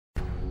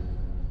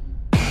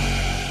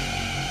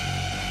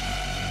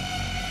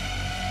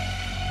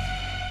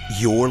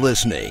You're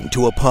listening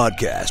to a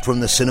podcast from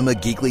the Cinema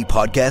Geekly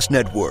Podcast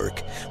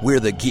Network. We're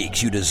the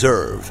geeks you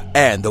deserve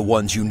and the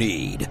ones you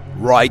need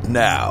right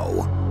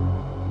now.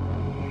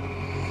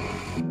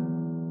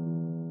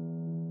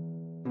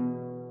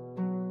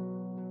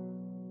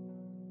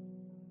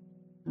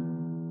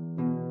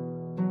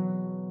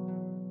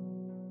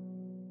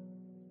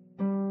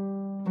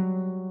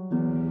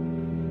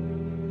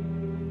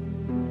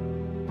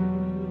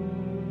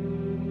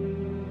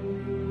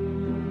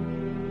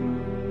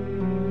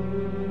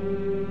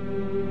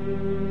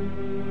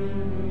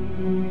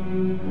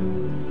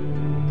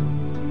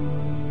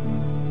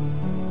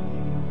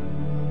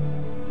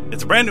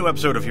 It's a brand new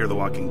episode of Fear the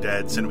Walking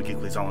Dead, Cinema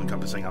Geekly's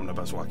all-encompassing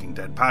omnibus Walking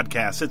Dead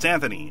podcast. It's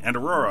Anthony and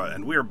Aurora,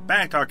 and we're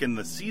back talking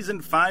the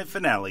Season 5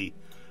 finale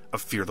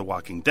of Fear the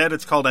Walking Dead.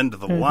 It's called End of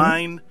the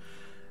Line,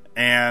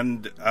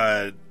 and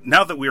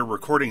now that we're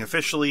recording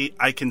officially,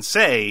 I can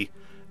say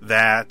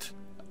that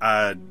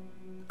I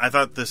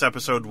thought this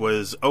episode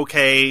was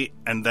okay,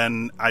 and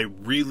then I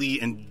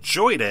really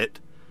enjoyed it,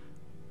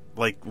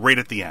 like, right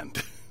at the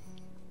end.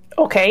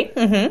 Okay.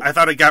 Mm-hmm. I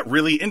thought it got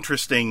really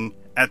interesting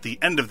at the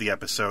end of the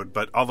episode,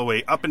 but all the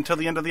way up until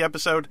the end of the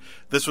episode,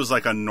 this was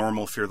like a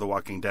normal Fear the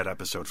Walking Dead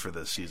episode for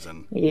this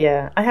season.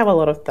 Yeah, I have a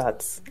lot of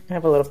thoughts.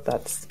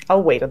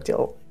 I'll wait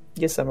until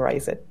you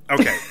summarize it.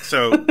 Okay,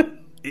 so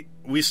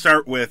we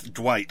start with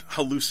Dwight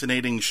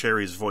hallucinating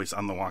Sherry's voice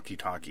on the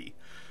walkie-talkie.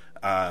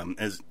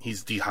 As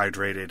he's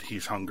dehydrated,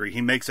 he's hungry.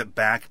 He makes it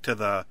back to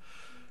the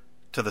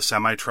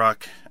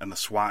semi-truck and the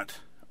SWAT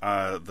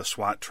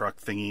truck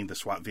thingy, the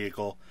SWAT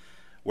vehicle,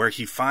 where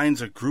he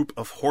finds a group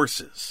of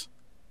horses.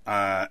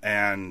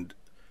 And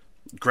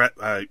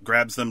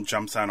grabs them,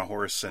 jumps on a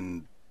horse,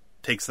 and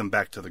takes them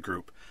back to the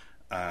group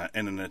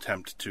in an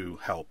attempt to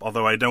help.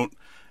 Although I don't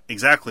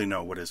exactly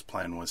know what his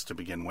plan was to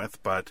begin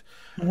with, but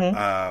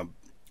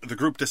the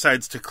group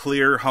decides to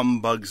clear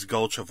Humbug's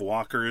Gulch of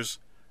walkers,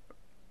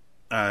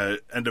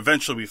 and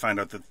eventually we find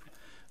out that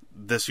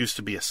this used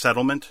to be a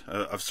settlement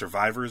of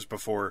survivors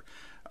before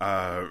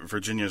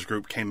Virginia's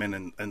group came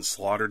in and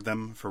slaughtered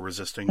them for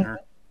resisting her.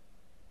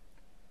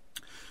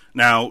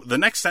 Now, the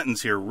next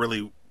sentence here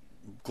really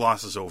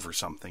glosses over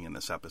something in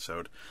this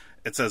episode.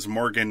 It says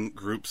Morgan's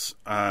group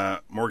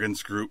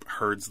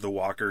herds the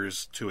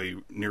walkers to a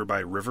nearby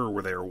river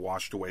where they are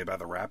washed away by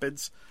the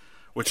rapids,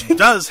 which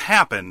does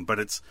happen, but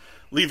it's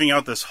leaving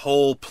out this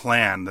whole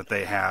plan that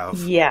they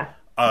have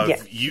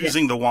of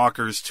using the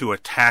walkers to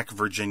attack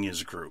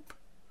Virginia's group.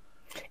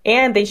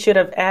 And they should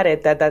have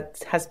added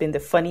that has been the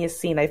funniest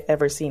scene I've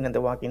ever seen in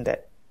The Walking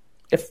Dead.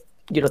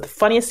 The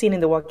funniest scene in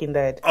The Walking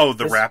Dead. Oh,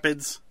 the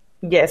rapids?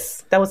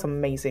 Yes, that was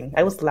amazing.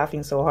 I was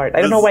laughing so hard. I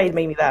don't know why it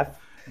made me laugh.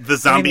 The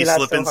zombie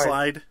slip and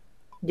slide?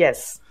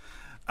 Yes.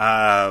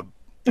 So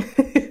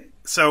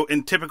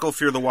in typical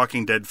Fear the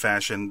Walking Dead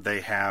fashion,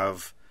 they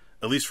have,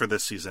 at least for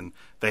this season,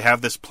 they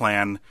have this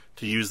plan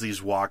to use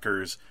these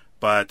walkers,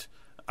 but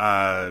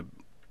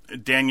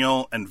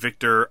Daniel and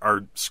Victor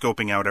are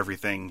scoping out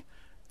everything,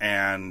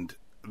 and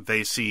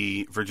they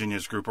see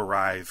Virginia's group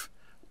arrive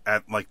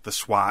at, like, the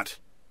SWAT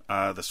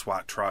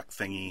truck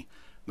thingy.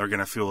 They're going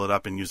to fuel it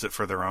up and use it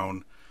for their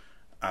own.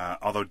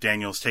 Although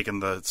Daniel's taken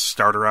the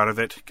starter out of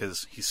it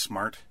because he's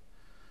smart.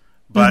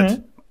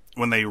 But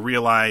when they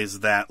realize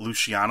that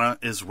Luciana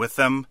is with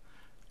them,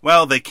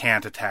 well, they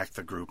can't attack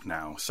the group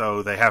now.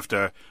 So they have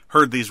to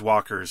herd these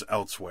walkers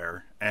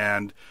elsewhere.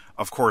 And,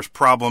 of course,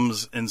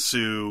 problems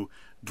ensue.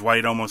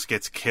 Dwight almost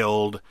gets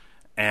killed,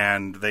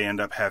 and they end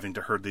up having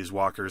to herd these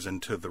walkers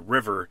into the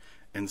river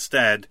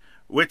instead,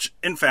 which,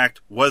 in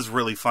fact, was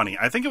really funny.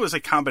 I think it was a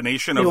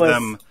combination of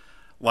them,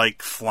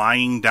 like,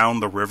 flying down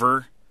the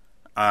river,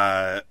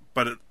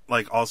 but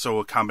also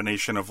a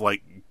combination of,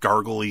 like,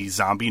 gargly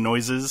zombie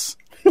noises.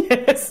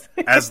 Yes.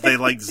 As they,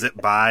 like,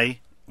 zip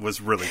by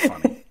was really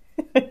funny.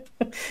 It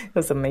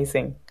was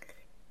amazing.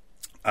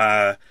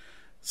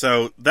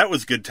 So that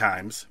was good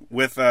times.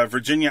 With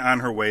Virginia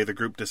on her way, the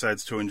group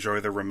decides to enjoy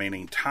the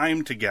remaining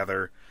time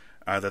together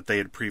that they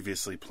had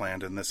previously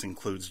planned, and this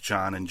includes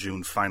John and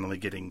June finally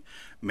getting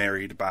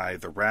married by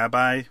the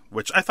rabbi,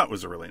 which I thought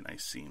was a really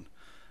nice scene.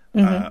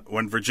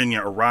 When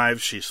Virginia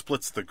arrives, she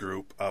splits the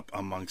group up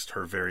amongst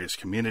her various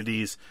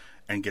communities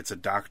and gets a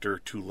doctor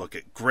to look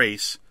at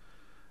Grace.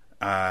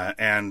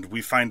 And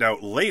we find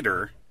out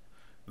later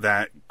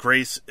that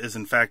Grace is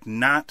in fact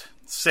not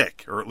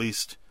sick, or at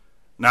least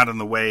not in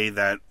the way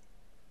that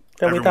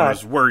everyone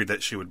was worried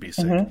that she would be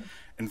sick.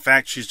 In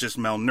fact, she's just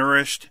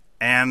malnourished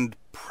and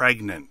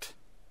pregnant.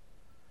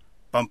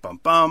 Bum, bum,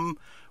 bum.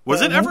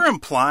 Was it ever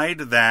implied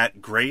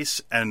that Grace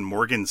and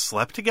Morgan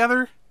slept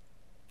together?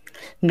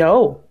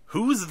 No.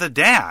 Who's the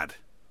dad?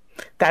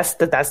 That's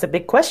the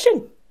big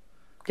question.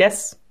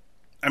 Yes.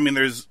 I mean,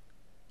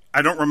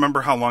 I don't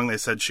remember how long they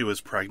said she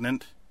was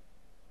pregnant.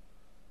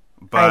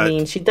 But I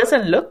mean, she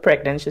doesn't look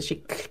pregnant, so she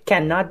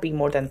cannot be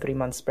more than 3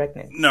 months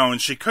pregnant. No,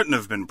 and she couldn't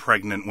have been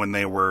pregnant when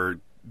they were,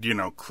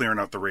 clearing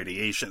out the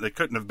radiation. It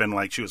couldn't have been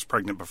like she was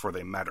pregnant before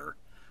they met her,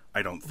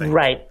 I don't think.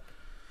 Right.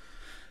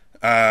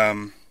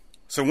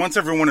 So once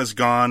everyone is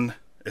gone,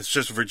 It's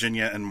just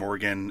Virginia and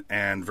Morgan,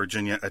 and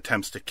Virginia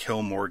attempts to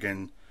kill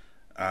Morgan.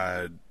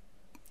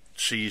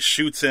 She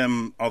shoots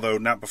him, although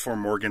not before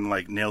Morgan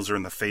nails her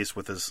in the face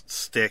with his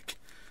stick,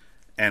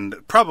 and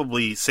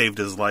probably saved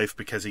his life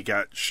because he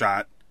got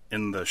shot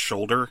in the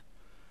shoulder.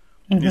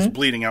 Mm-hmm. He's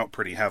bleeding out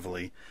pretty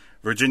heavily.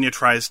 Virginia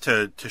tries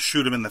to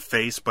shoot him in the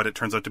face, but it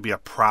turns out to be a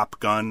prop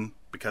gun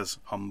because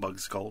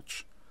Humbug's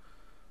Gulch.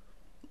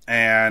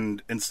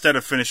 And instead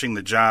of finishing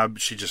the job,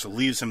 she just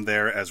leaves him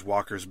there as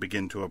walkers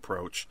begin to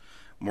approach.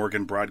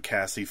 Morgan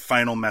broadcasts the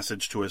final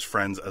message to his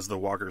friends as the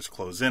walkers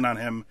close in on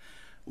him,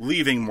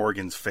 leaving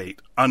Morgan's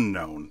fate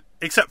unknown,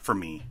 except for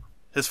me.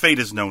 His fate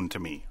is known to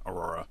me,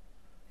 Aurora.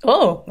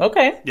 Oh,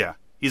 okay. Yeah,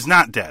 he's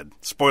not dead.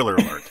 Spoiler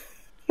alert.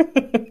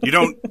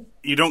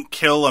 You don't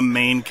kill a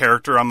main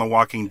character on The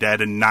Walking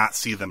Dead and not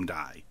see them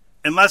die,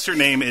 unless her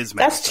name is Madison.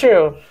 That's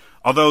true.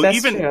 Although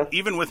That's true.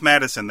 even with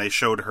Madison, they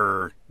showed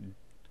her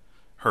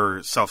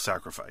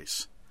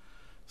self-sacrifice.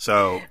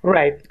 So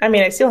right. I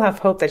mean, I still have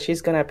hope that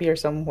she's going to appear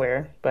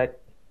somewhere,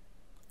 but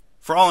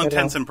for all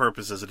intents and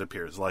purposes, it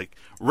appears like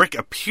Rick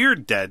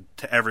appeared dead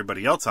to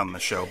everybody else on the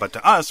show, but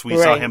to us, we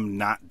saw him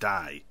not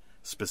die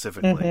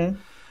specifically.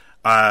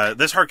 Mm-hmm.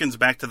 This harkens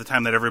back to the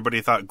time that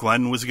everybody thought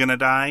Glenn was going to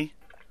die.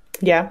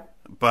 Yeah.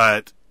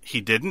 But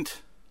he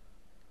didn't.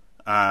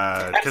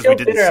 I feel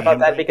bitter about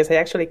that because I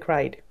actually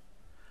cried.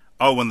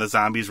 Oh, when the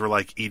zombies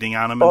were eating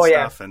on him and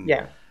stuff?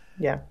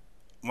 Yeah.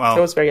 Well, I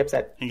was very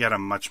upset. He got a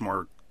much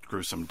more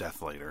gruesome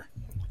death later.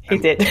 He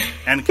did.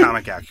 And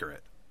comic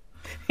accurate.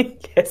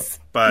 Yes.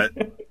 But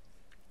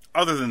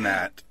other than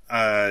that,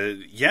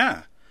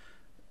 yeah.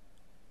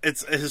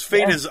 His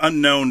fate is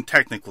unknown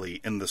technically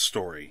in the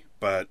story,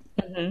 but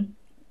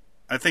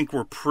I think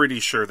we're pretty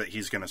sure that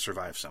he's going to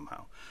survive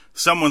somehow.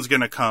 Someone's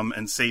going to come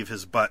and save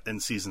his butt in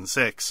season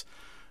 6.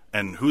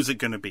 And who's it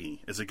going to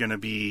be? Is it going to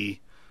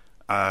be...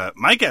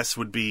 my guess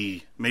would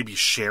be maybe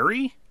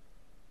Sherry?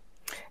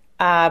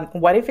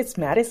 What if it's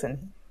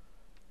Madison?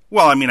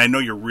 Well, I mean, I know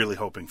you're really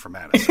hoping for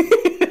Madison.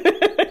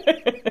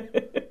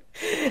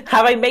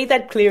 Have I made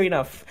that clear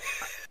enough?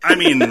 I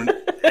mean,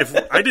 if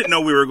I didn't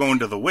know we were going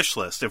to the wish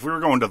list. If we were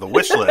going to the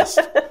wish list,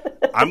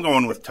 I'm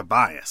going with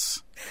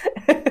Tobias.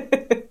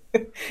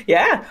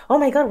 Yeah. Oh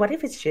my God. What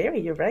if it's Sherry?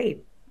 You're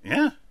right.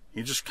 Yeah.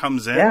 He just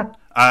comes in. Yeah.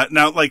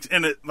 Now,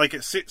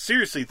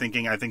 seriously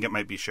thinking, I think it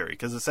might be Sherry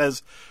because it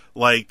says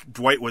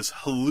Dwight was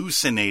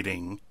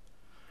hallucinating.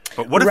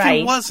 But what if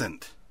he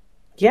wasn't?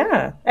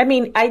 Yeah. I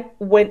mean,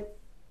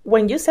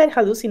 when you said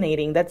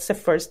hallucinating, that's the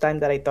first time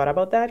that I thought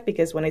about that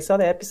because when I saw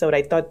the episode,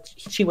 I thought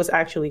she was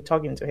actually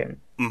talking to him.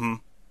 Mm-hmm.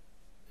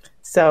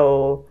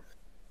 So,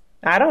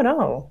 I don't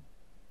know.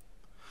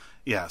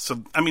 Yeah.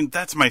 So, I mean,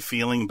 that's my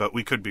feeling, but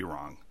we could be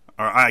wrong.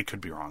 Or I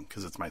could be wrong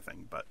because it's my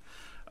thing. But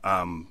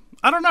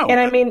I don't know. And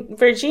I mean,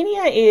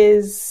 Virginia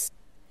is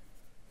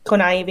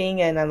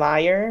conniving and a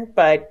liar,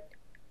 but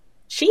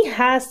she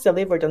has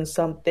delivered on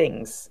some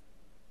things.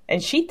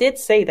 And she did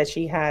say that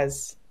she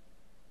has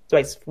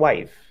Dwight's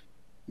wife.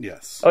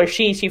 Yes. Or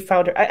she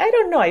found her. I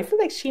don't know. I feel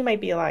like she might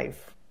be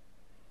alive.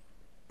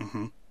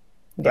 Mm-hmm.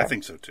 Yeah. I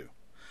think so too.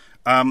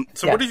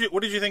 So what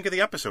did you think of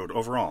the episode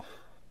overall?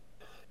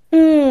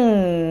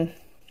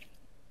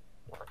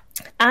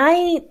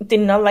 I did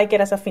not like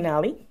it as a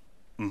finale.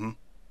 Mm-hmm.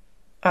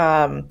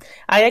 I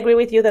agree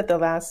with you that the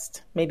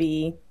last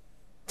maybe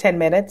 10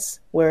 minutes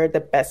were the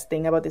best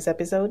thing about this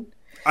episode.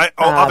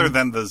 Other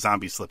than the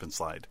zombie slip and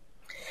slide.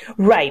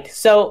 Right.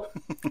 So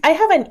I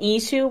have an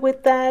issue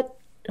with that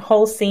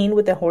whole scene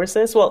with the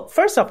horses. Well,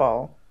 first of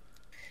all,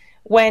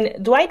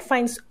 when Dwight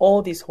finds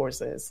all these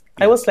horses,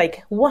 I was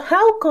like, well,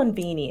 how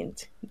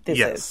convenient this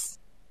is.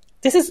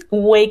 This is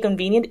way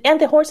convenient. And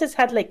the horses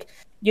had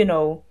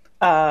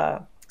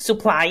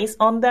supplies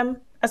on them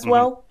as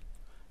well.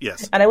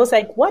 Yes. And I was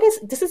like,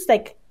 this is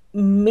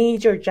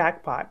major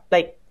jackpot.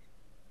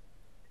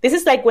 This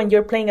is like when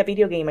you're playing a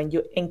video game and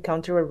you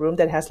encounter a room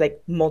that has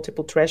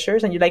multiple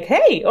treasures and you're like,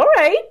 hey, all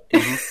right.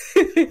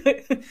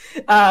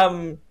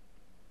 Mm-hmm.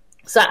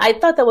 So I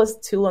thought that was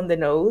too on the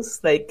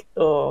nose.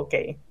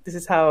 Okay, this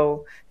is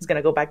how it's going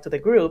to go back to the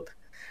group.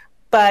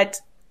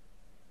 But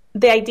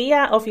the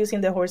idea of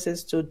using the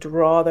horses to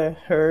draw the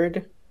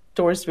herd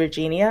towards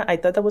Virginia, I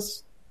thought that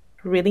was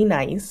really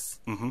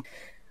nice. Mm-hmm.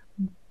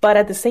 But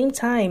at the same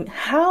time,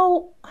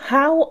 how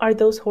are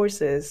those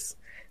horses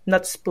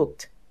not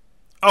spooked?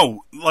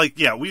 Oh,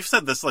 we've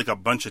said this a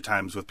bunch of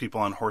times with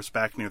people on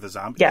horseback near the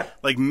zombies. Yeah.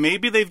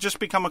 Maybe they've just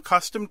become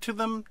accustomed to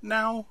them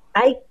now?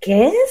 I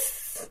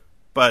guess.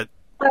 But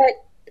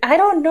I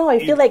don't know. I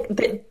feel like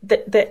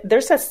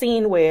there's a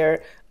scene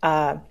where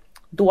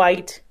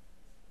Dwight,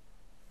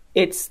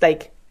 it's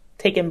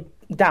taken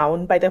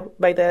down by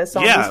the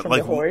zombies from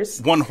the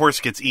horse. One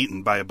horse gets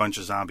eaten by a bunch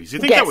of zombies. You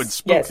think that would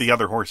spook the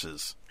other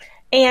horses?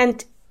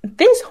 And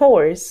this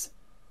horse,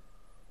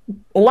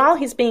 while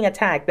he's being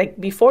attacked,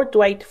 before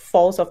Dwight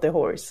falls off the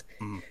horse,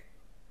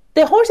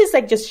 the horse is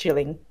just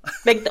chilling.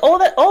 All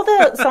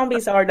the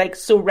zombies are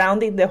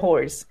surrounding the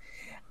horse.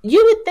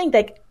 You would think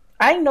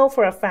I know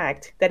for a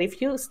fact that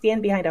if you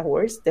stand behind a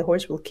horse, the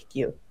horse will kick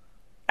you.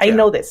 I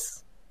know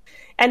this.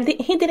 And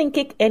he didn't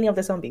kick any of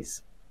the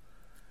zombies.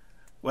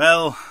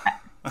 Well,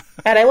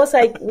 and I was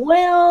like,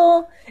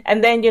 well,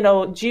 and then,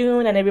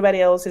 June and everybody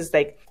else is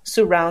like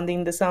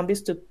surrounding the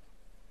zombies to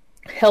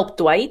help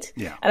Dwight.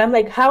 Yeah. And I'm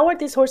like, how are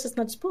these horses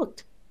not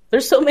spooked?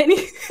 There's so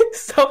many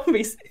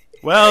zombies.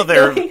 Well,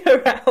 they're going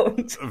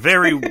around.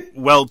 very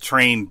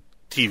well-trained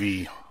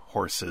TV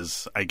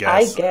horses, I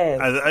guess.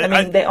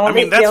 The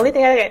only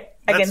thing I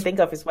can think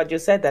of is what you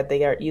said, that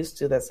they are used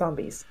to the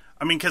zombies.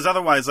 I mean, because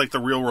otherwise, like, the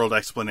real-world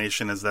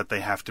explanation is that they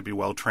have to be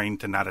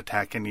well-trained to not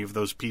attack any of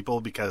those people,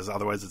 because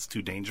otherwise it's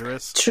too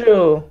dangerous.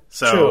 True.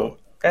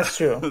 That's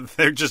true.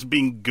 They're just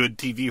being good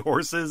TV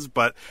horses,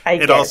 but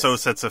it also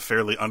sets a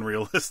fairly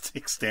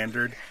unrealistic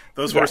standard.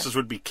 Those horses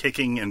would be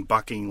kicking and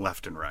bucking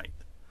left and right.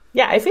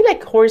 Yeah, I feel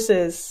like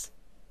horses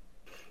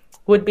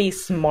would be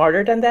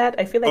smarter than that.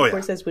 I feel like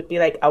horses would be,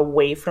 like,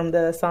 away from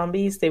the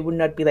zombies. They would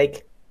not be,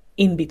 like,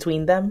 in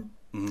between them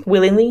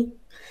willingly.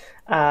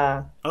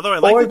 Although I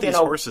like that these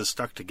horses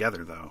stuck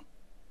together, though.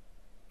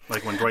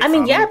 Like when Dwight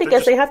found them,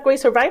 because they have great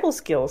survival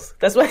skills.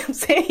 That's what I'm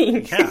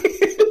saying. Yeah.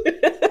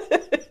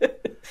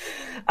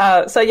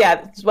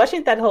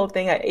 Watching that whole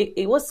thing,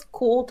 it was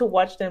cool to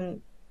watch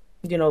them,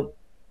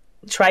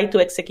 try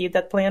to execute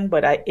that plan.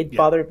 But it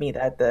bothered me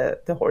that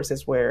the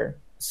horses were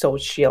so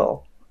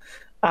chill.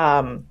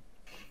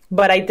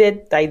 But I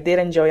did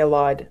enjoy a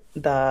lot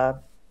the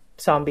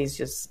zombies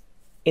just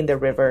in the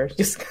river,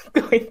 just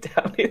going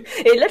down.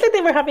 It looked like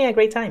they were having a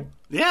great time.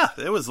 Yeah,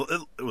 it was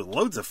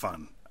loads of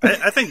fun.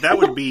 I think that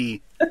would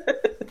be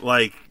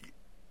like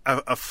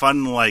a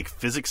fun, like,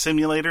 physics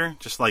simulator,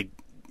 just like,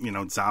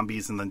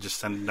 zombies and then just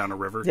send them down a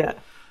river. Yeah.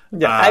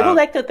 I would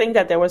like to think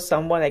that there was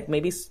someone, like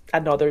maybe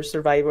another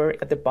survivor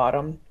at the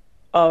bottom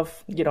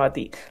of, at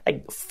the,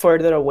 like,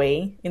 further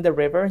away in the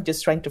river,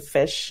 just trying to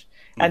fish.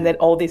 And then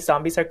all these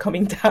zombies are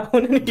coming down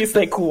and he's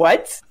like,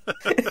 what?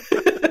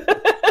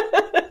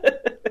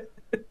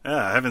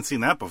 Yeah, I haven't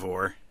seen that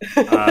before.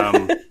 It's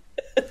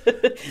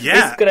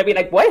gonna be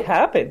like, what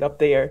happened up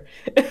there?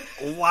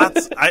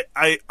 Lots.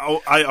 I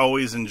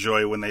always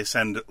enjoy when they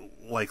send,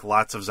 like,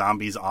 lots of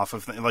zombies off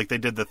of like they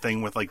did the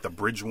thing with, like, the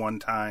bridge one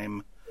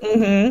time.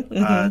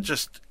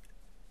 Just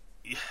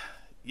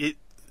you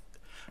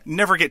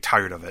never get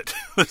tired of it.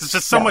 It's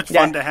just so much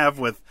fun to have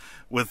with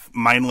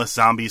mindless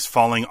zombies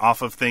falling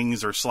off of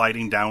things or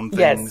sliding down things.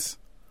 Yes.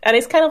 And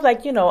it's kind of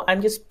like,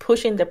 I'm just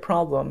pushing the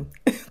problem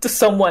to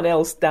someone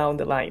else down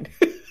the line.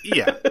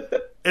 Yeah.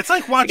 It's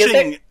like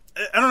watching...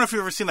 I don't know if you've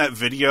ever seen that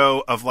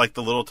video of, like,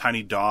 the little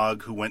tiny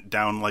dog who went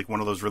down, like, one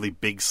of those really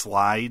big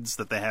slides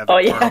that they have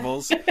at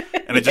carnivals.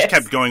 And it just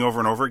kept going over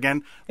and over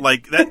again.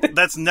 Like,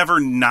 that's never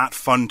not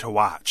fun to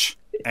watch.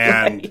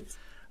 And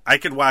I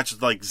could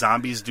watch, like,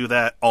 zombies do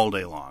that all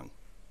day long.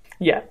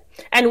 Yeah.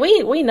 And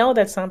we know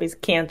that zombies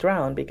can't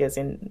drown because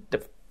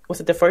was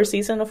it the first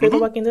season of Fear the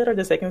Walking Dead or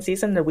the second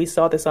season that we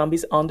saw the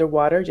zombies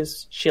underwater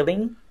just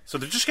chilling? So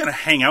they're just going to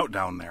hang out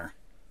down there.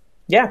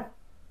 Yeah.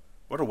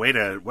 What a way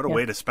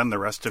to spend the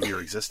rest of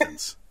your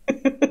existence.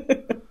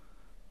 It's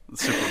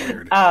super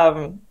weird.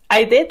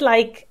 I did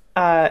like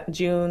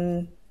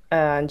June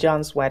and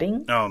John's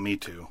wedding. Oh, me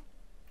too.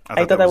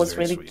 I thought that was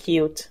really sweet.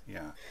 cute.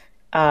 Yeah.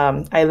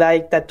 I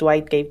like that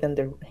Dwight gave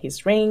them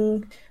his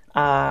ring.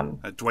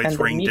 Dwight's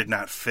ring did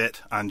not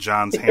fit on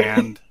John's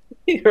hand.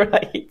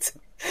 Right.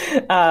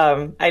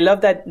 I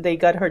love that they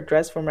got her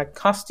dress from a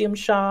costume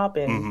shop,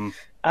 and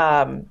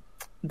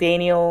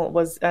Daniel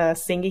was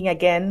singing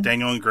again.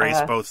 Daniel and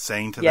Grace both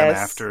sang to them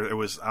after. It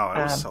was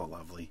so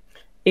lovely.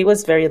 It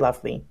was very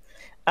lovely.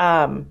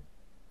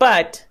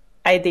 But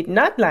I did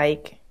not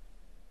like.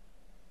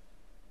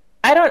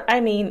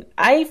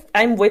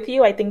 I'm with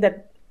you. I think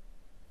that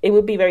it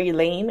would be very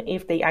lame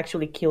if they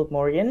actually killed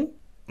Morgan.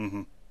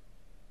 Mm-hmm.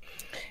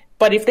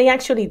 But if they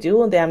actually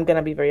do, then I'm going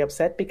to be very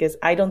upset because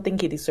I don't think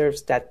he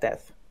deserves that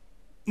death.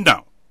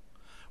 No.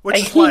 Which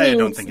is why I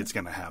don't think it's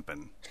going to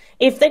happen.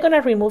 If they're going to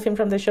remove him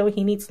from the show,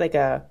 he needs like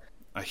a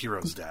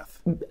hero's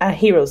death. A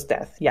hero's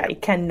death. Yeah,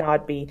 it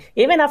cannot be.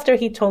 Even after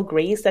he told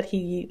Grace that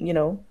he,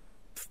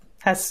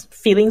 has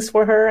feelings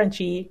for her and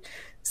she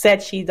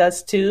said she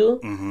does too.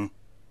 Mm-hmm.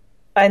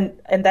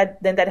 And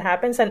that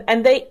happens.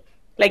 And they,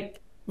 like,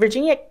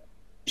 Virginia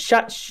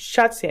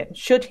shoots him.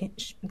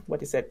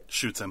 What is it?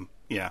 Shoots him.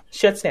 Yeah.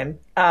 Shoots him.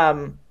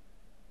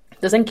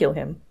 Doesn't kill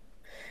him.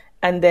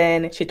 And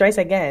then she tries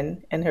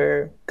again, and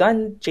her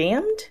gun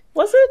jammed,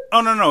 was it?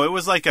 Oh, no. It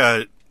was like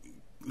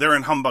they're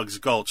in Humbug's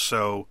Gulch,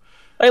 so...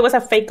 Oh, it was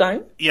a fake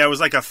gun? Yeah, it was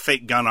like a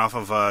fake gun off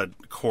of a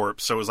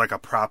corpse, so it was like a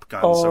prop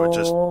gun, so it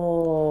just...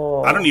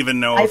 I don't even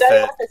know if it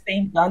was the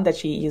same gun that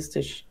she used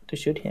to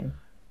shoot him.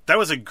 That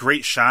was a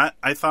great shot,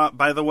 I thought,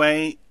 by the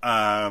way,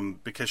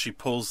 because she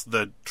pulls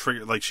the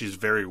trigger, like, she's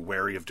very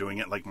wary of doing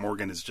it, like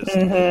Morgan is just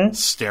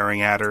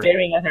staring at her.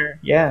 Staring at her,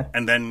 yeah.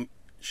 And then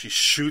she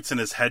shoots and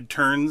his head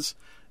turns,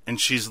 and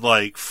she's,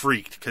 like,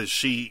 freaked,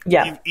 because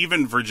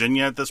even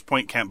Virginia at this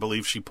point can't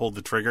believe she pulled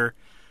the trigger.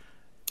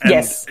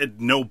 And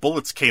no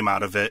bullets came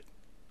out of it,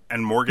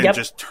 and Morgan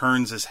just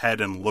turns his head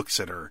and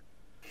looks at her.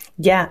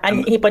 Yeah,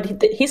 and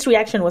his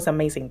reaction was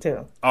amazing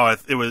too. Oh,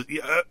 it was.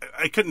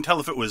 I couldn't tell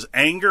if it was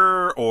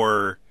anger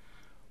or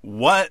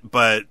what,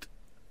 but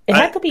it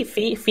had to be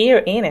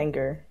fear and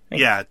anger. Like,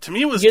 yeah, to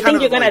me it was. You kind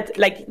think of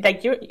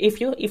you're gonna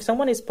if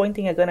someone is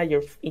pointing a gun at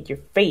your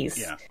face,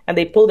 yeah. and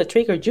they pull the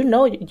trigger,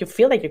 you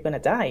feel like you're gonna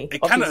die.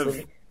 It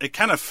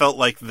kind of felt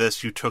like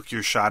this. You took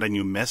your shot and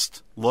you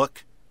missed.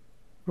 Look,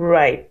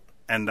 right.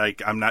 And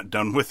like, I'm not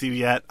done with you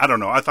yet. I don't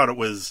know. I thought it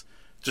was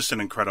just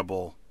an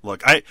incredible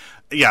look. I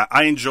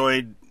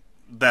enjoyed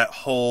that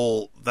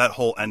whole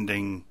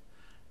ending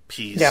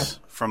piece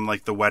from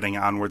like the wedding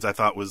onwards. I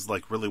thought was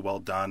like really well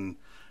done.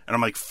 And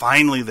I'm like,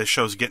 finally the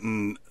show's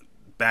getting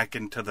back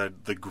into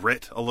the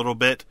grit a little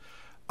bit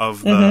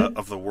of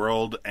the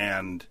world,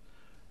 and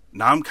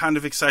now I'm kind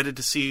of excited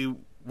to see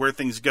where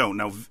things go.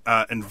 Now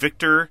and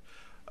Victor,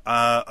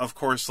 of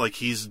course, like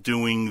he's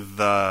doing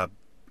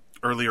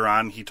earlier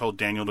on, he told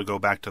Daniel to go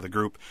back to the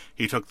group.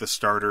 He took the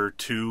starter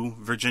to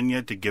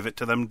Virginia to give it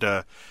to them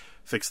to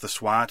fix the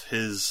SWAT.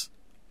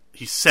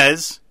 He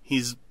says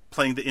he's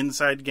playing the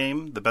inside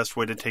game. The best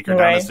way to take her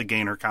down is to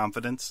gain her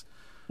confidence.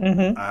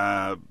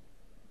 Mm-hmm.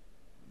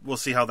 We'll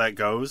see how that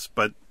goes,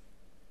 but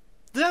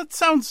that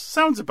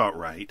sounds about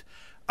right.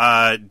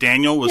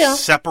 Daniel was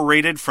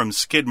separated from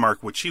Skidmark,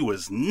 which he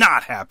was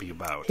not happy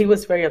about. He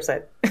was very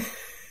upset.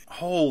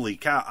 Holy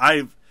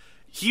cow!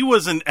 He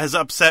wasn't as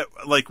upset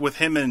like with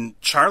him and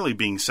Charlie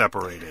being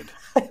separated.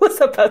 I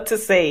was about to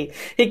say,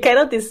 he kind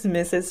of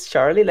dismisses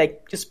Charlie,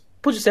 like, just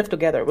put yourself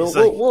together.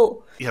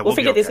 We'll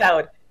figure this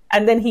out.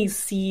 And then he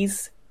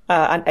sees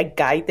a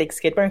guy take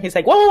Skidmark, and he's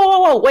like,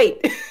 whoa,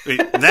 wait.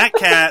 That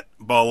cat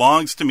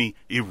belongs to me.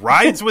 He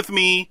rides with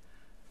me.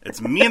 It's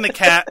me and the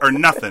cat or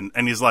nothing.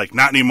 And he's like,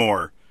 not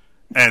anymore.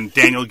 And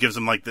Daniel gives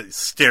him like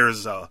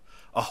stares a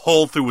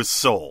hole through his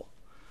soul.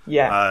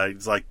 Yeah.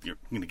 He's like, you're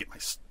going to get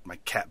my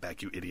cat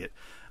back, you idiot.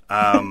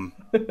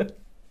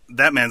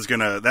 That man's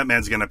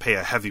gonna pay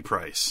a heavy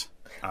price.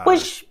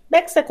 Which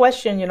begs the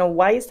question,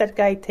 why is that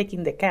guy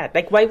taking the cat?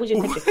 Like, why would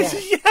you take the cat?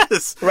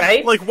 Yes.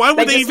 Right? Like, why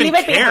would they even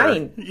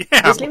care?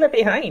 Yeah. Just leave it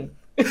behind.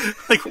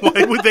 Like,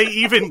 why would they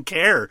even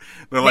care?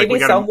 They're like, maybe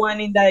someone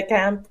in the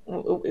camp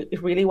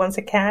really wants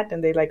a cat,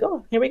 and they're like,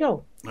 oh, here we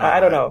go. I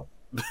don't know.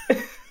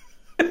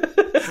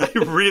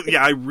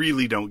 I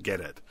really don't get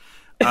it.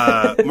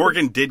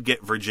 Morgan did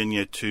get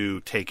Virginia to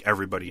take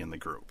everybody in the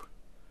group.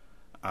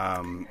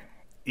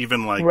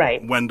 Even like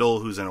Wendell,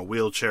 who's in a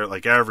wheelchair,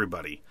 like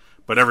everybody.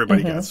 But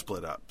everybody got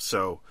split up.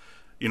 So,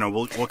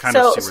 we'll kind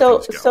of see where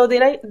things go. So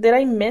did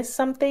I miss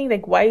something?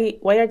 Like, why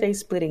are they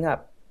splitting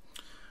up?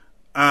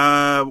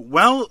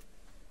 Well,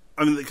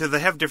 I mean, because they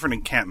have different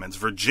encampments.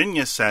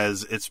 Virginia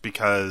says it's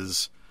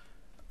because,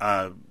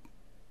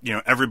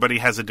 everybody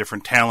has a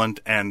different talent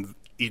and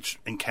each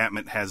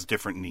encampment has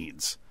different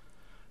needs.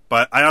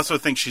 But I also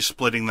think she's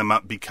splitting them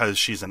up because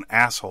she's an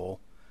asshole,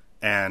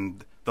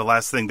 and the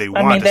last thing they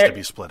want is to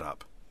be split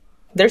up.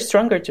 They're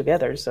stronger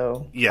together,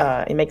 so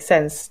it makes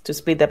sense to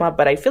split them up.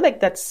 But I feel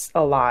like that's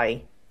a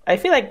lie. I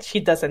feel like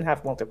she doesn't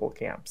have multiple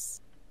camps.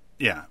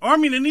 Yeah. Or, I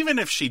mean, and even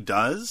if she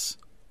does,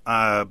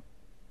 I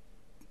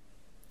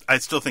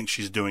still think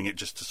she's doing it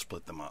just to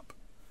split them up.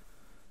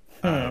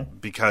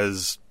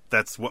 Because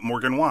that's what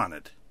Morgan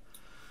wanted.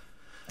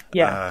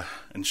 Yeah.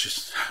 And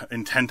she's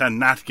intent on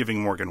not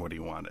giving Morgan what he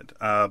wanted.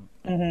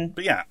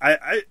 But yeah,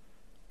 I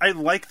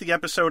like the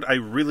episode. I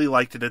really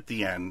liked it at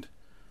the end.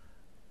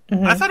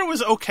 I thought it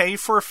was okay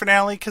for a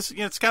finale because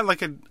it's got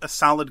like a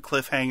solid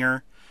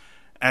cliffhanger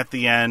at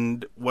the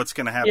end. What's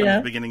going to happen at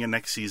the beginning of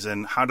next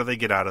season? How do they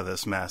get out of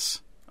this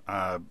mess?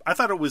 I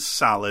thought it was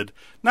solid.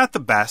 Not the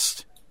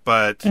best,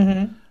 but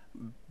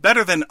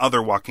better than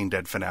other Walking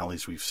Dead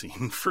finales we've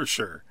seen, for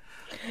sure.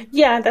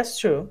 Yeah, that's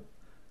true.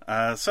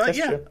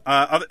 True.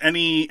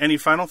 Any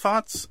final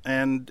thoughts?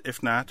 And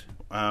if not,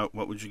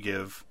 what would you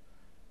give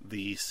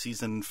the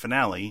season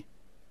finale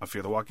of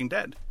Fear the Walking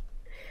Dead?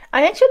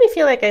 I actually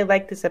feel like I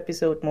like this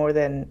episode more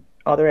than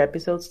other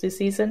episodes this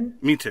season.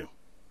 Me too.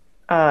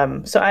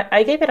 So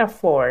I gave it a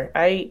 4.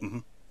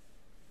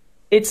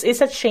 It's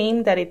a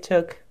shame that it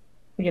took,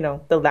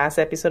 the last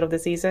episode of the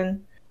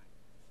season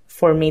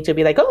for me to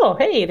be like, oh,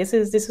 hey, this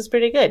is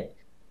pretty good.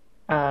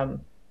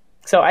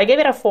 So I gave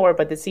it a 4,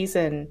 but the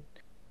season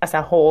as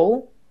a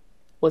whole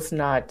was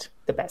not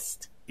the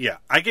best. Yeah,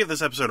 I gave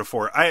this episode a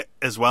 4. I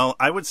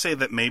would say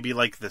that maybe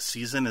like the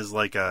season is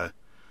like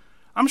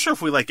I'm sure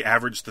if we like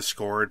average the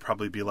score, it'd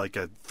probably be like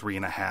a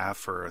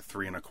 3.5 or a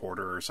 3.25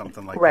 or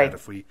something like that.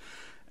 If we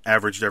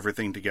averaged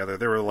everything together,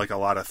 there were like a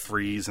lot of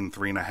 3s and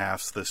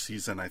 3.5s this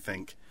season. I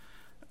think,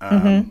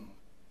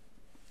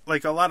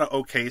 like a lot of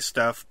okay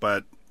stuff,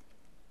 but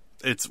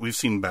we've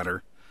seen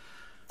better.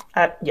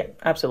 Yeah,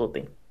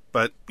 absolutely.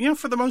 But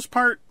for the most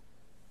part,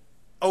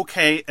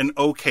 an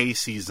okay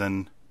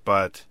season,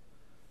 but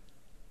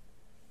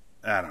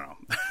I don't know.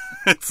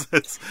 I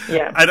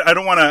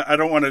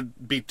don't want to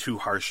be too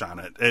harsh on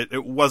it.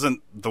 It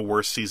wasn't the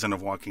worst season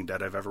of Walking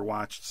Dead I've ever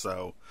watched.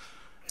 So,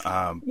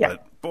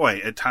 but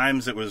boy, at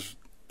times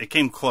it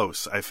came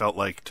close. I felt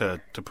like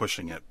to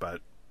pushing it,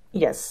 but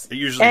Yes. They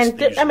usually, And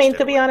they usually I mean, stay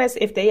to be away. honest,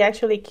 if they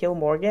actually kill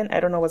Morgan, I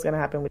don't know what's going to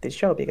happen with this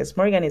show because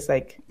Morgan is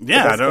like the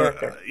Yeah, I best don't.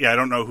 character. Yeah, I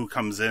don't know who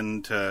comes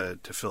in to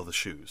fill the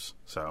shoes.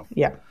 So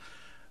Yeah.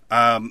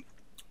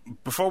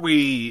 before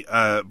we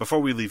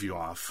leave you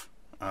off,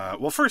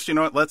 well, first, you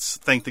know what? Let's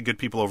thank the good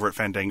people over at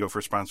Fandango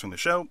for sponsoring the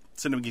show.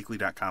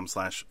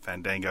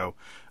 CinemaGeekly.com/Fandango.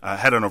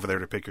 Head on over there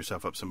to pick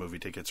yourself up some movie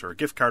tickets or a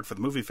gift card for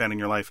the movie fan in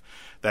your life.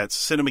 That's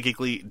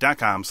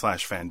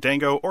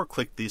CinemaGeekly.com/Fandango, or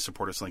click the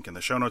support us link in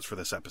the show notes for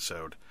this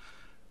episode.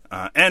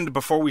 And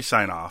before we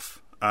sign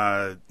off,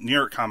 New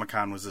York Comic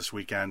Con was this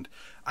weekend.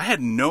 I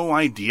had no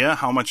idea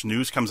how much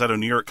news comes out of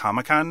New York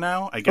Comic Con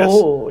now. I guess.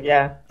 Oh,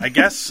 yeah. I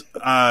guess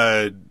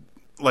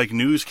like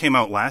news came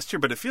out last year,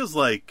 but it feels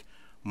like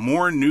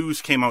more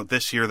news came out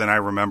this year than I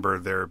remember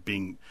there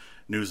being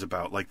news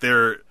about. Like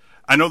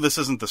I know this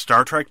isn't the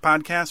Star Trek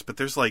podcast, but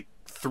there's like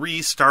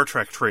 3 Star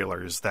Trek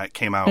trailers that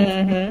came out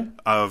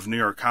of New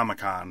York Comic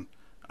Con,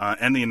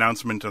 and the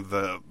announcement of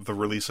the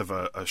release of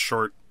a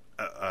short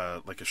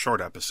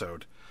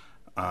episode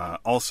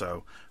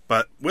also.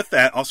 But with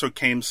that also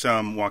came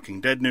some Walking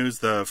Dead news,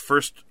 the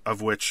first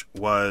of which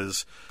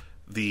was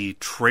the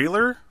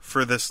trailer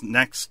for this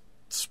next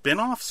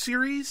spin-off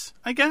series,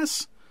 I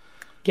guess.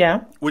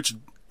 Yeah. Which,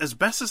 as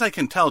best as I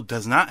can tell,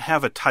 does not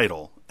have a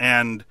title.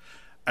 And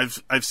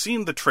I've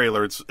seen the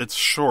trailer. It's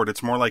short.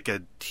 It's more like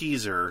a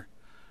teaser.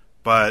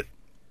 But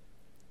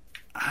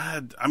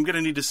I'm going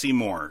to need to see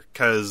more,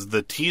 because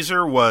the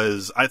teaser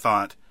was, I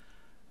thought,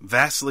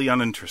 vastly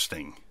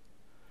uninteresting.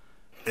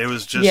 It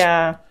was just...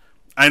 Yeah.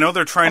 I know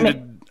they're trying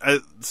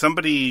to...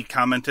 somebody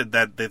commented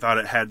that they thought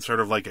it had sort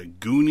of like a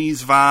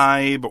Goonies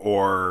vibe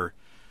or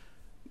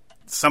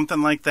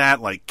something like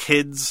that, like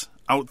kids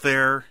out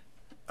there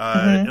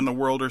in the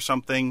world or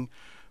something.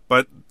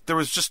 But there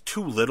was just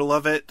too little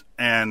of it,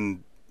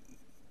 and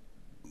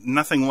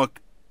nothing looked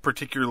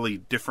particularly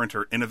different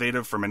or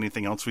innovative from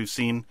anything else we've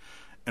seen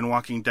in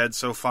Walking Dead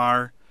so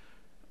far.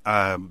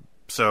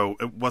 So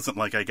it wasn't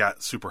like I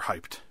got super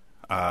hyped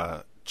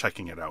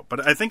checking it out.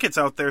 But I think it's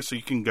out there, so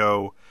you can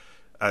go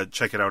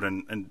check it out,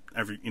 and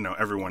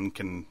everyone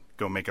can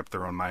go make up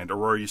their own mind.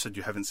 Aurora, you said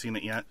you haven't seen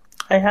it yet?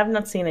 I have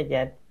not seen it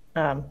yet.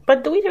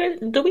 But do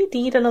we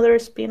need another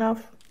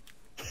spin-off?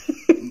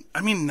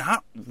 I mean,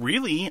 not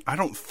really. I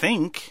don't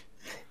think.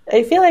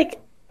 I feel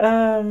like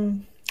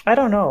I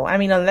don't know. I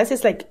mean, unless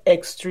it's like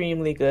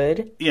extremely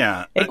good.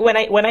 Yeah. Like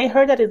when I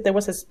heard that there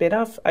was a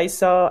spin-off, I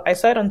saw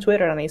it on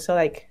Twitter, and I saw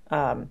like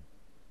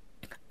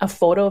a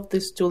photo of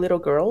these 2 little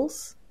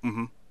girls.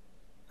 Mm-hmm.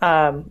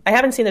 I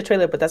haven't seen the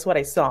trailer, but that's what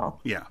I saw.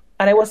 Yeah.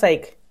 And I was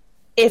like,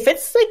 if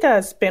it's like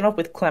a spin-off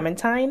with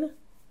Clementine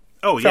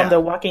from the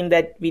Walking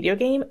Dead video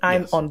game,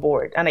 I'm on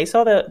board. And I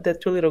saw the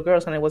 2 little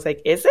girls, and I was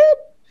like, is it?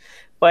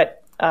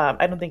 But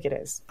I don't think it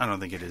is. I don't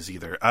think it is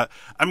either. I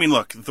mean,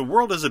 look, the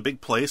world is a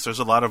big place. There's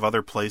a lot of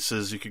other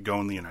places you could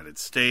go in the United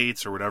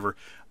States or whatever.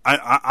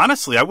 I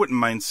honestly, I wouldn't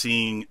mind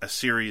seeing a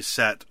series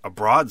set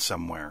abroad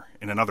somewhere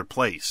in another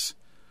place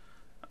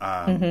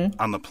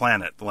on the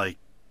planet. Like,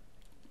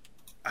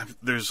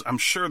 I'm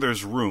sure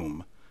there's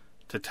room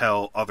to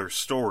tell other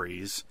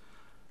stories,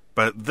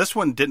 but this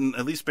one didn't,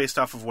 at least based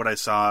off of what I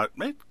saw.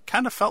 It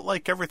kind of felt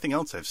like everything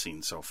else I've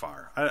seen so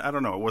far. I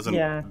don't know. It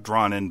wasn't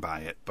drawn in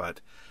by it,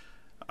 but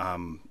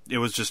it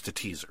was just a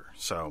teaser.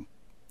 So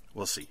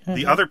we'll see.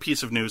 The other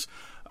piece of news,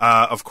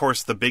 of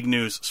course, the big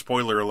news,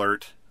 spoiler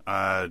alert,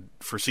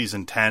 for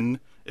season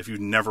 10, if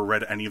you've never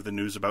read any of the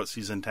news about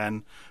season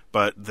 10,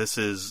 but this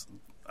is,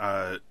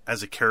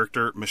 as a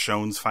character,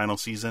 Michonne's final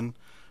season.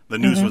 The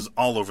news was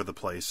all over the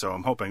place, so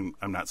I'm hoping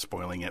I'm not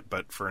spoiling it,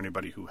 but for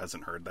anybody who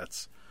hasn't heard,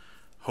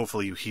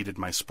 hopefully you heeded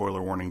my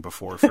spoiler warning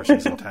before for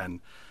season 10.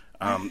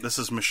 This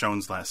is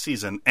Michonne's last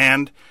season,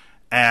 and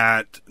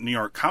at New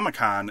York Comic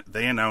Con,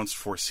 they announced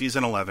for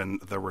season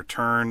 11 the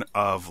return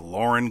of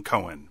Lauren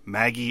Cohen.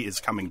 Maggie is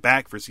coming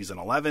back for season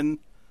 11,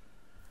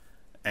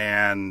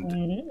 and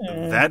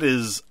that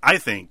is, I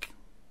think,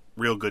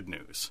 real good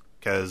news,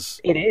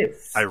 because it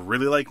is. I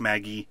really like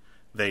Maggie.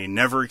 They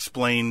never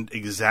explained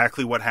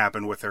exactly what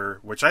happened with her,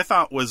 which I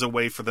thought was a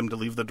way for them to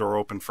leave the door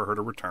open for her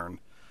to return.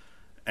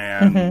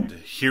 And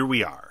here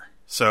we are.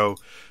 So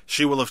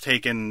she will have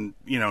taken,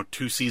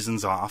 2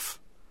 seasons off,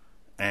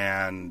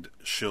 and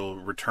she'll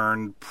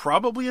return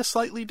probably a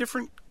slightly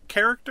different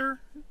character.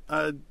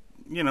 2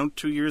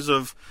 years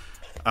of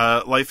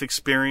life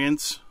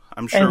experience.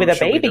 I'm sure and with a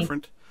she'll baby. Be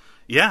different.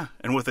 Yeah,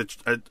 and with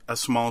a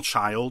small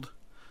child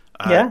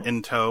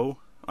in tow.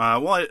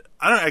 Well,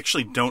 I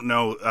don't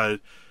know,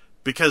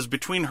 because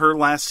between her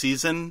last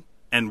season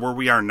and where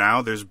we are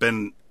now, there's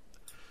been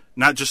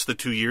not just the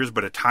 2 years,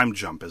 but a time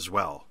jump as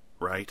well,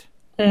 right?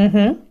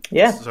 Mm-hmm.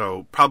 Yeah.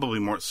 So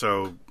probably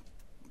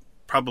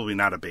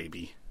not a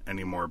baby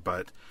anymore,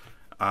 but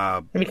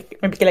maybe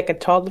like a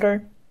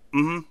toddler.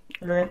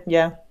 Mm-hmm.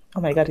 Yeah.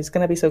 Oh my God, he's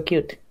gonna be so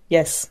cute.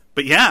 Yes.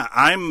 But yeah,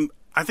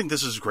 I think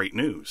this is great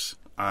news.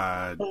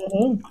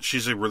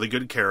 She's a really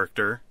good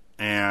character,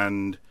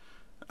 and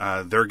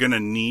they're gonna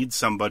need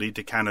somebody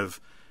to kind of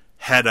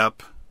head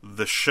up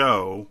the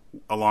show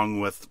along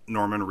with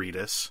Norman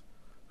Reedus,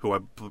 who I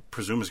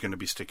presume is going to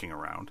be sticking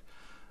around.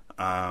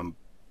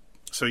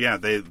 So yeah,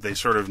 they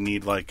sort of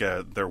need like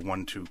their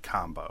 1-2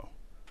 combo,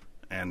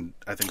 and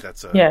I think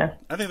that's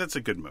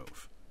a good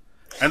move.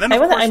 And then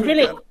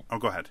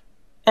go ahead.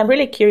 I'm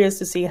really curious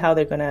to see how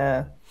they're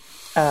gonna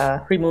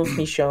remove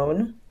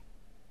Michonne,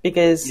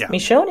 because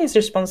Michonne is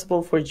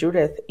responsible for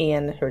Judith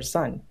and her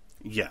son.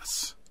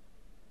 Yes.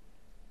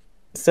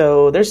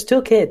 So there's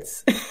 2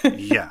 kids.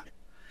 Yeah.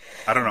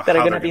 I don't know that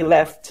how are going to be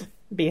left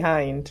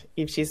behind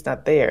if she's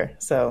not there.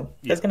 So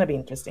that's going to be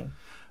interesting.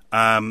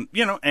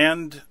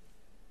 And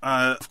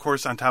of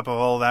course, on top of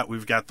all that,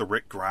 we've got the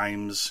Rick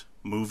Grimes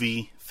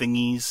movie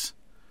thingies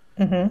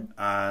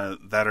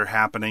that are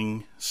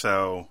happening.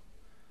 So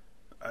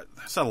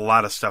there's a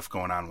lot of stuff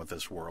going on with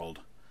this world.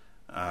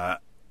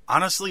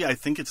 Honestly, I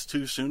think it's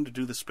too soon to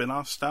do the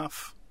spin-off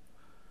stuff.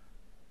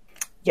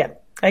 Yeah,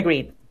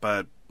 agreed.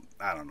 But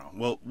I don't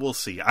know. We'll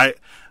see. I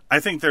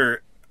think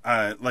they're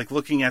like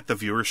looking at the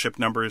viewership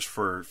numbers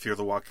for Fear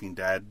the Walking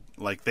Dead.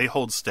 Like they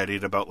hold steady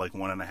at about like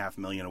 1.5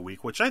 million a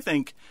week, which I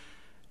think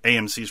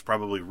AMC's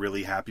probably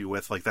really happy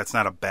with. Like that's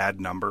not a bad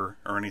number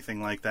or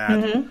anything like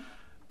that.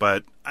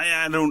 But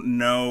I don't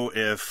know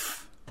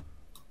if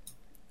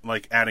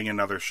like adding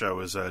another show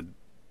is a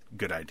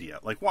good idea.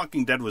 Like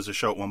Walking Dead was a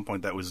show at one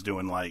point that was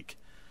doing like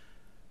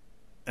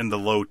in the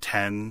low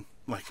 10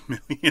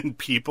 million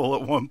people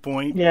at one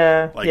point.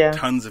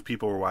 Tons of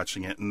people were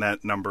watching it, and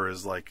that number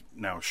is like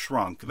now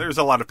shrunk. There's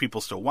a lot of people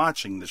still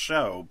watching the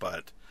show,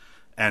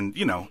 and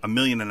 1.5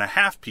 million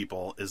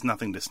people is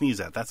nothing to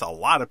sneeze at. That's a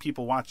lot of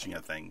people watching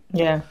a thing.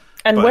 Yeah.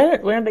 And when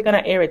are they going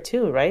to air it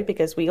too, right?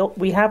 Because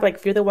we have like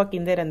Fear the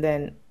Walking Dead, and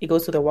then it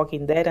goes to The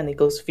Walking Dead, and it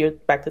goes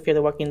back to Fear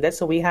the Walking Dead.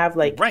 So we have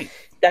like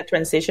that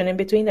transition in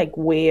between. Like,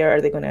 where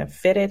are they going to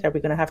fit it? Are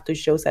we going to have 2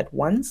 shows at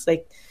once?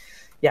 Like,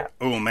 yeah.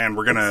 Oh man,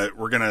 we're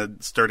gonna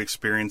start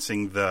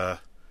experiencing the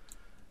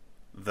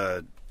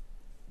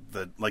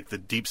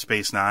Deep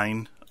Space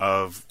Nine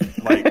of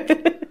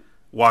like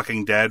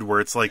Walking Dead,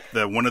 where it's like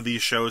one of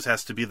these shows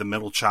has to be the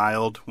middle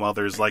child while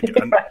there's like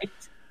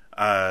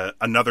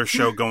another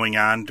show going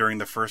on during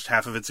the first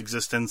half of its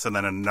existence, and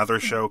then another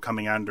show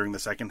coming on during the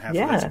second half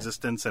of its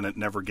existence, and it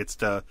never gets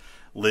to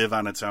live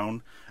on its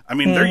own. I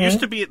mean, there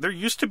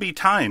used to be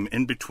time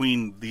in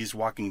between these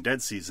Walking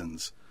Dead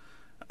seasons.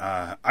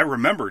 I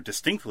remember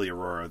distinctly,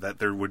 Aurora, that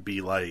there would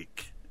be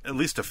like at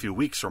least a few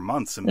weeks or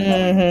months in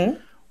between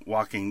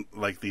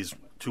these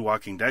 2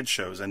 Walking Dead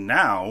shows, and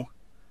now,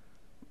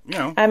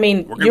 I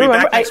mean, we're going to be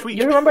back next week.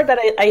 You remember that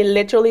I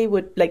literally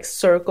would like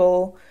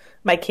circle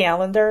my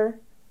calendar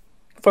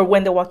for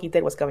when The Walking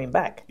Dead was coming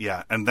back.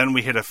 Yeah, and then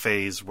we hit a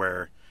phase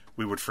where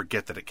we would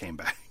forget that it came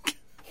back.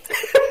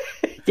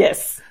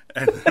 Yes.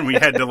 And then we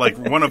had to like,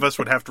 one of us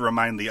would have to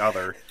remind the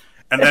other,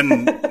 and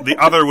then the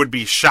other would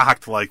be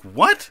shocked, like,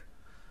 what?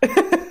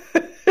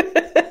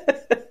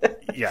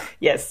 Yeah.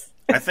 Yes.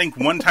 I think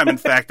one time, in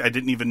fact, I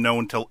didn't even know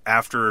until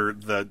after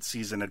the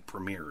season had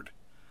premiered,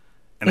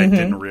 and I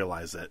didn't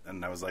realize it,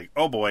 and I was like,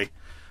 "Oh boy!"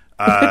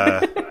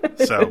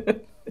 So,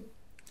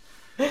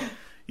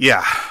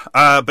 yeah.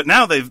 But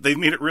now they've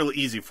made it really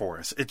easy for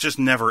us. It just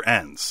never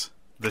ends.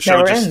 The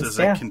show is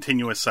a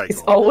continuous cycle.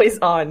 It's always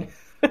on.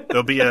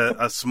 There'll be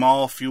a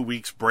small few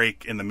weeks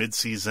break in the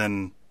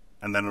mid-season,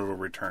 and then it'll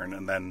return,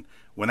 and then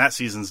when that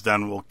season's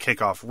done, we'll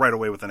kick off right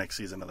away with the next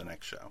season of the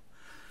next show.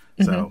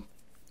 So,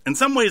 in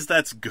some ways,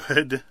 that's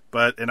good,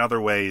 but in other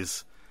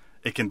ways,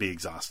 it can be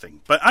exhausting.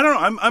 But I don't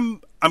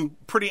know. I'm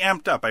pretty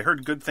amped up. I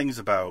heard good things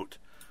about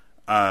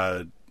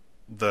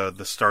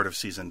the start of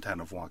season 10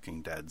 of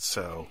Walking Dead.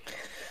 So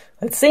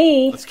let's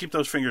see. Let's keep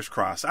those fingers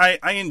crossed. I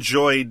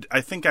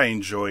think I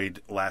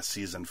enjoyed last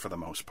season for the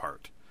most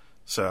part.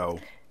 So,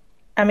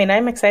 I mean,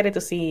 I'm excited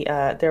to see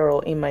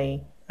Daryl in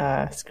my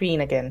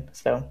screen again.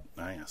 So,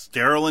 yes,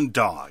 Daryl and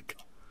Dog.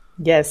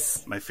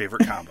 Yes, my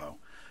favorite combo.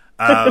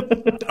 All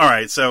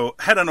right, so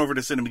head on over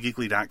to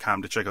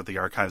cinemageekly.com to check out the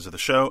archives of the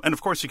show. And, of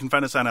course, you can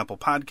find us on Apple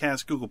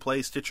Podcasts, Google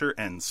Play, Stitcher,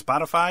 and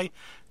Spotify.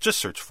 Just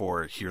search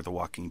for Hear the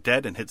Walking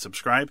Dead and hit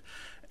subscribe.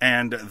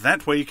 And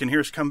that way you can hear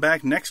us come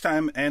back next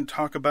time and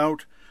talk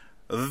about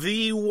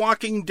The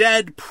Walking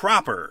Dead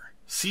proper,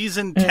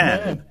 Season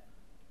 10.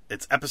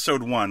 It's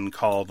Episode 1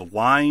 called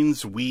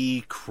Lines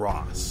We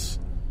Cross.